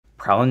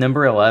Problem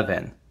number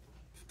 11.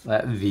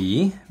 Let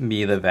v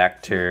be the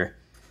vector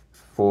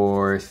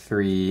 4,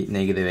 3,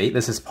 negative 8.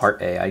 This is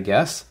part A, I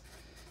guess.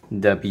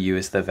 W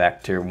is the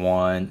vector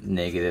 1,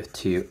 negative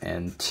 2,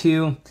 and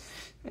 2.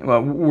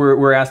 Well,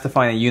 we're asked to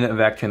find a unit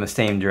vector in the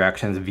same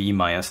direction as v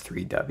minus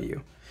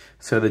 3w.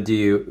 So to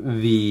do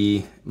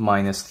v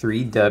minus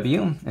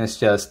 3w, it's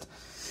just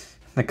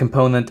the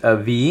component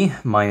of v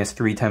minus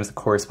 3 times the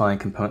corresponding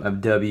component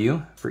of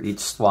w for each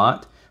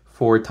slot.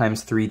 4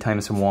 times 3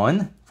 times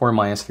 1. 4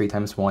 minus 3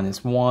 times 1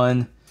 is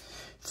 1.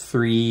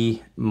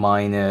 3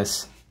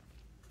 minus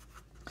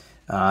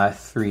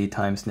 3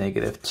 times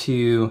negative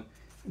 2.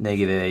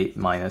 Negative 8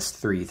 minus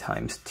 3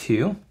 times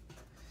 2.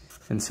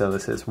 And so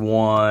this is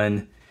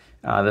 1.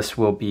 This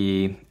will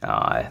be,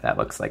 that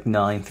looks like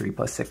 9. 3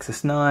 plus 6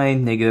 is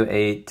 9. Negative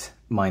 8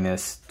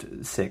 minus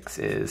 6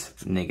 is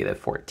negative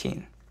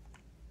 14.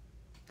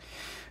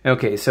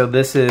 Okay, so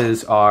this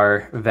is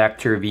our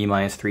vector v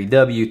minus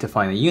 3w to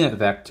find a unit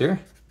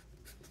vector.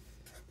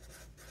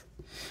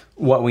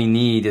 What we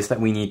need is that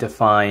we need to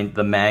find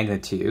the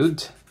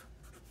magnitude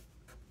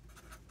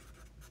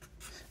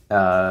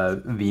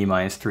v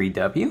minus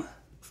 3w.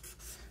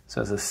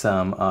 So it's a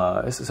sum,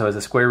 so it's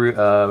a square root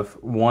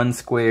of 1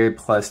 squared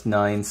plus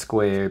 9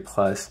 squared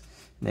plus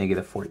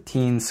negative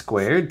 14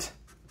 squared,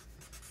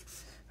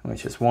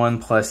 which is 1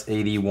 plus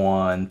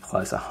 81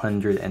 plus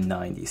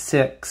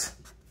 196.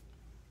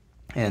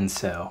 And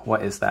so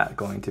what is that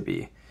going to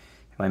be?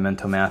 If my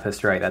mental math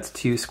is right, that's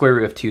square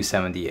root of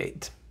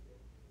 278.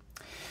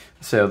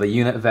 So the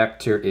unit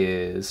vector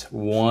is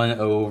 1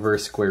 over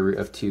square root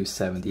of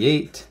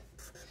 278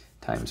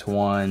 times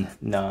 1,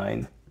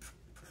 9,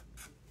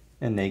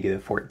 and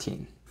negative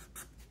 14.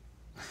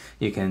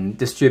 You can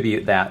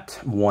distribute that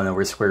 1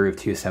 over square root of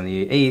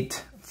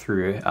 278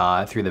 through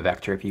the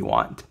vector if you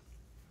want.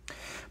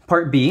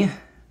 Part B,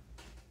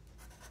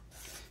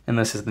 and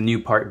this is the new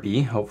part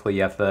B. Hopefully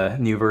you have the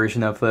new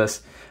version of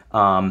this.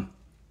 Find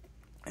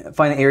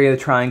the area of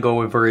the triangle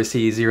with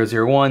vertices 0,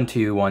 0, 1,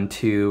 2, 1,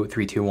 2,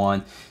 3, 2,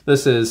 1.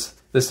 This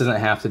doesn't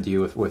have to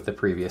do with the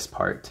previous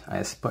part. I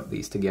just put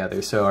these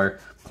together. So our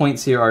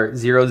points here are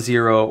 0,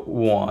 0,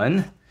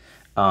 1,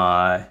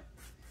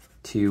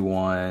 2,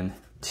 1,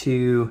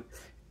 2,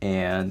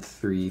 and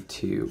 3,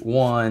 2,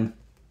 1.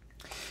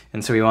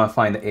 And so we want to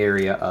find the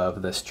area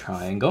of this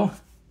triangle.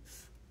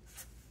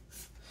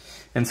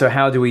 And so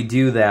how do we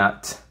do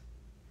that?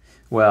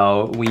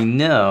 Well, we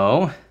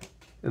know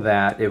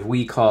that if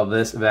we call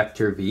this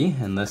vector v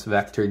and this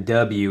vector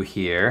w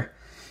here,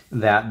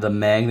 that the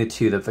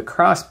magnitude of the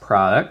cross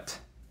product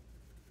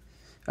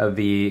of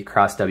v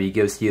cross w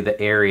gives you the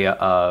area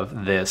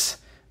of this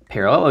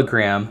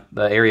parallelogram.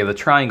 The area of the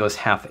triangle is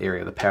half the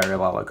area of the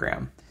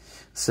parallelogram.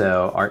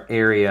 So our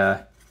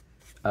area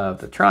of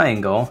the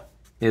triangle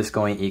is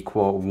going to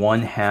equal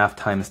 1/2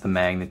 times the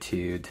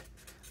magnitude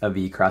of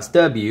v cross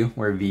w,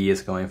 where v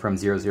is going from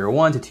 0, 0,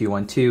 1 to 2,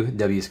 1, 2.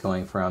 W is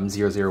going from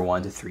 0, 0,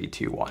 1 to 3,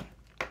 2, 1.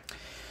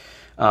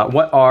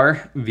 What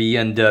are v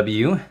and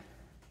w?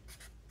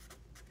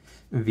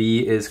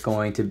 V is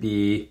going to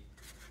be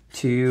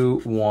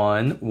 2,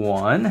 1,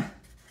 1.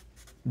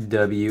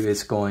 W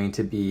is going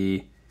to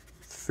be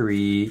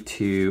 3,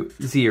 2,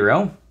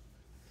 0.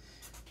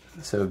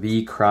 So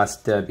v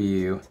cross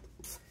w,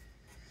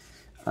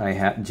 I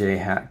hat, j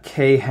hat,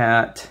 k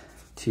hat,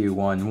 2,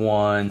 1,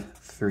 1,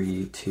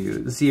 3,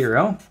 2,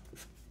 0.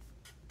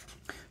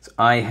 So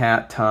I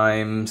hat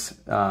times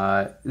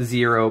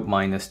 0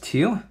 minus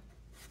 2.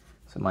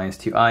 So minus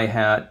 2 I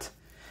hat.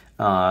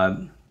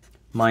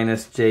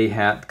 Minus j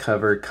hat,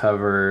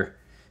 cover,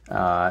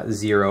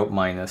 0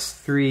 minus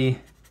 3.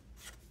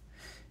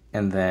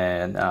 And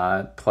then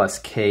plus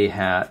k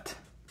hat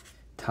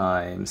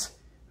times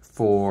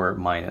 4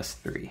 minus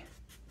 3.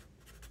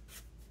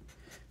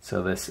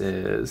 So this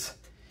is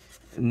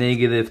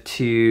negative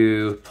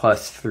 2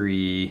 plus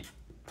 3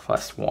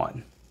 plus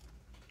 1.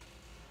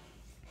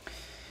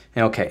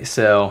 Okay,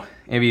 so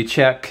if you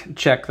check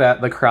that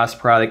the cross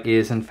product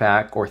is in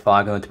fact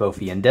orthogonal to both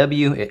v and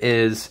w, it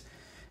is.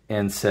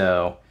 And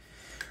so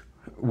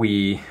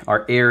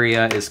our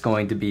area is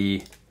going to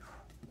be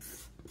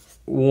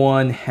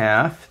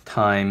 1/2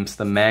 times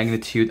the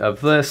magnitude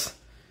of this,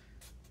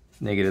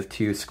 negative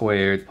 2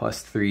 squared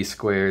plus 3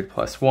 squared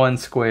plus 1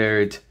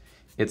 squared.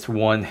 It's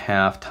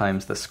 1/2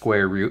 times the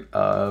square root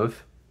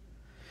of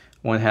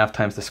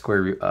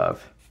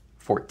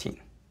 14.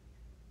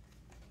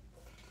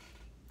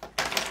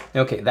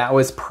 Okay, that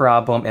was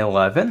problem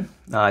 11.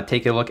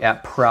 Take a look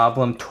at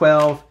problem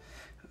 12.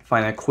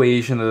 Find an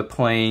equation of the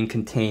plane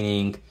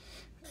containing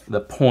the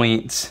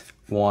points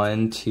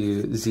 1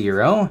 to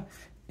 0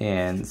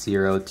 and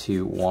 0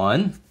 to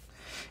 1.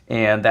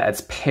 And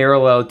that's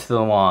parallel to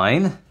the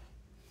line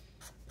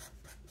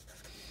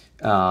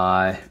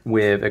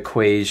with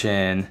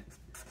equation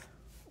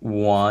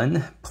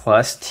 1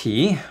 plus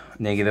t,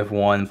 negative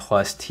 1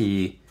 plus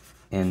t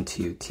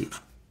into t.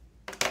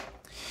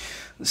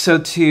 So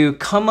to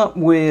come up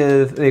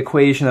with the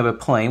equation of a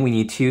plane, we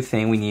need two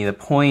things. We need a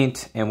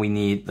point and we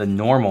need the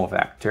normal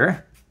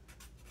vector.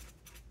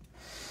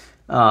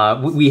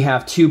 we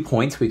have 2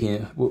 points. We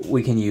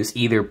can use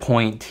either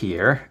point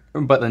here,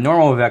 but the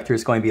normal vector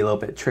is going to be a little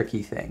bit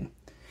tricky thing.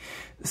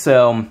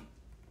 So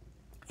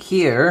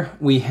here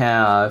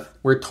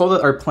we're told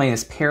that our plane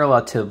is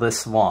parallel to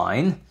this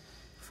line,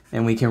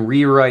 and we can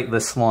rewrite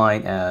this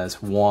line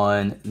as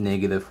 1,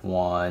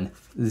 -1,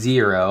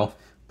 0,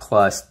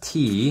 plus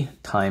t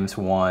times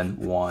 1,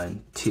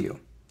 1, 2.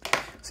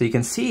 So you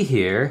can see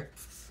here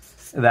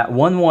that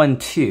 1, 1,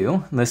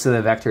 2, this is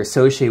the vector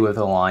associated with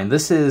the line.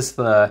 This is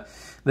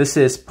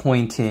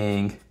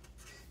pointing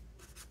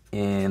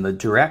in the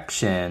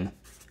direction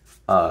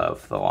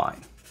of the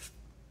line.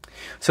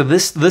 So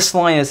this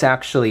line is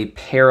actually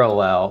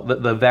parallel.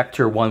 The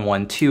vector 1,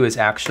 1, 2 is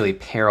actually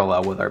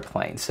parallel with our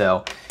plane.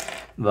 So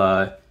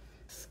the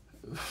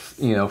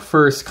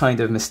first kind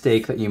of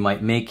mistake that you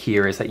might make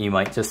here is that you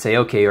might just say,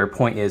 okay, our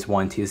point is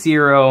 1, 2,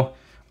 0.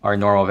 Our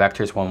normal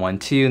vector is 1, 1,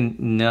 2.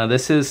 No,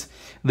 this is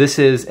going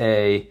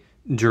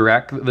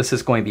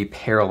to be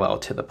parallel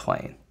to the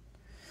plane.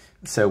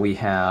 So we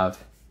have,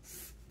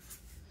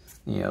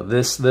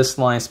 this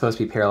line is supposed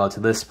to be parallel to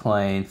this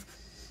plane.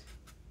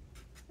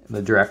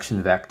 The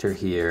direction vector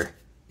here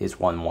is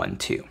 1, 1,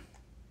 2.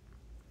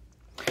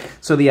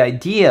 So the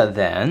idea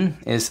then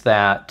is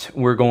that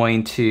we're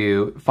going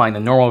to find the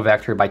normal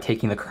vector by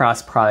taking the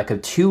cross product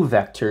of 2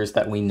 vectors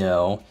that we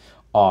know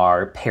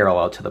are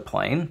parallel to the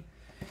plane.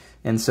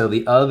 And so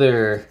the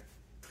other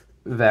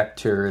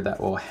vector that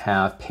we'll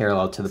have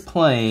parallel to the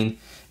plane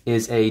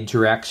is a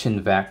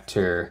direction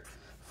vector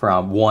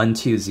from 1,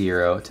 2,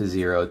 0 to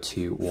 0,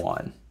 2,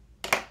 1.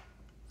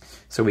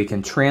 So we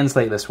can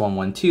translate this 1,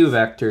 1, 2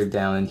 vector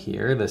down in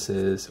here. This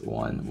is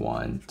 1,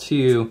 1,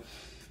 2.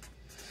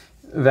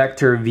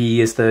 Vector v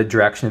is the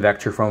direction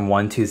vector from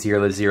 1, 2,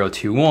 0 to 0,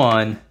 2,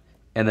 1.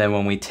 And then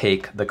when we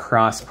take the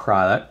cross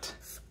product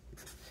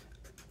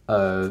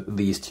of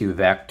these 2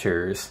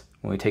 vectors,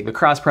 we'll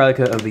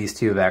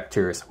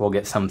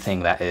get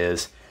something that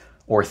is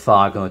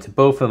orthogonal to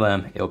both of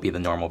them. It'll be the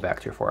normal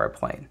vector for our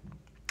plane.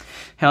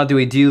 How do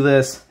we do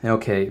this?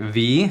 Okay,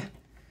 v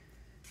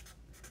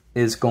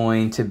is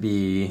going to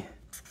be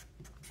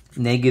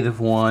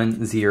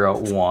 -1, 0,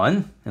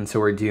 1. And so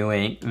we're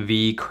doing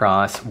v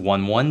cross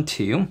 1, 1,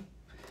 2.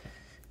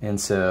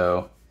 And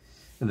so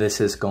this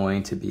is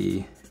going to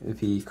be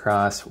v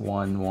cross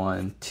 1,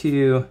 1,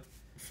 2,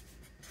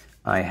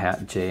 I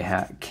hat, j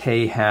hat,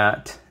 k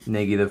hat,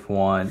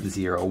 -1,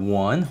 0,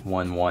 1,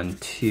 1, 1,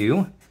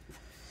 2.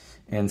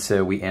 And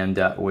so we end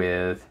up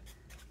with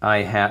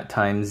I hat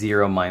times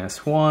 0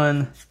 minus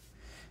 1,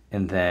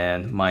 and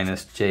then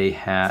minus j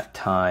hat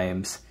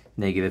times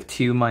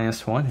 -2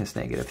 minus 1 is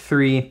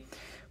 -3,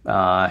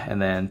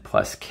 and then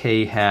plus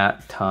k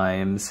hat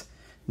times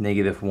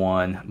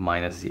 -1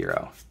 minus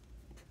 0.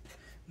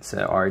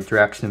 So our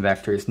direction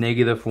vector is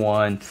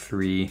 -1,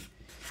 3,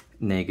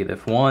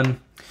 -1.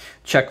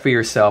 Check for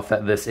yourself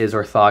that this is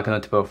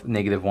orthogonal to both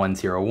 -1,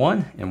 0,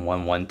 1 and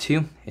 1, 1,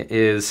 2. It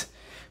is.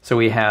 So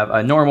we have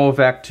a normal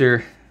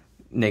vector,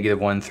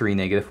 -1, 3,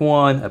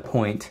 -1, a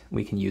point.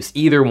 We can use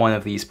either one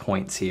of these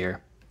points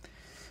here.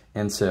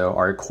 And so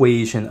our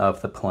equation of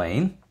the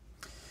plane,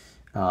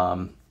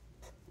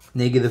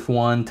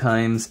 -1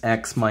 times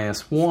x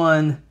minus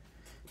 1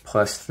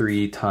 plus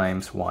 3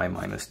 times y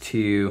minus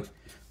 2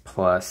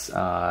 plus,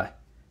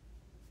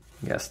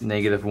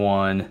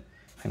 -1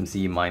 times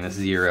z minus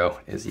 0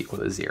 is equal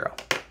to 0.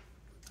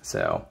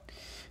 So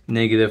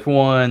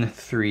 -1,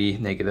 3,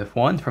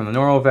 -1 from the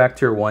normal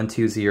vector, 1,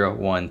 2, 0,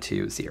 1,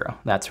 2, 0.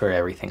 That's where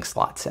everything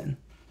slots in.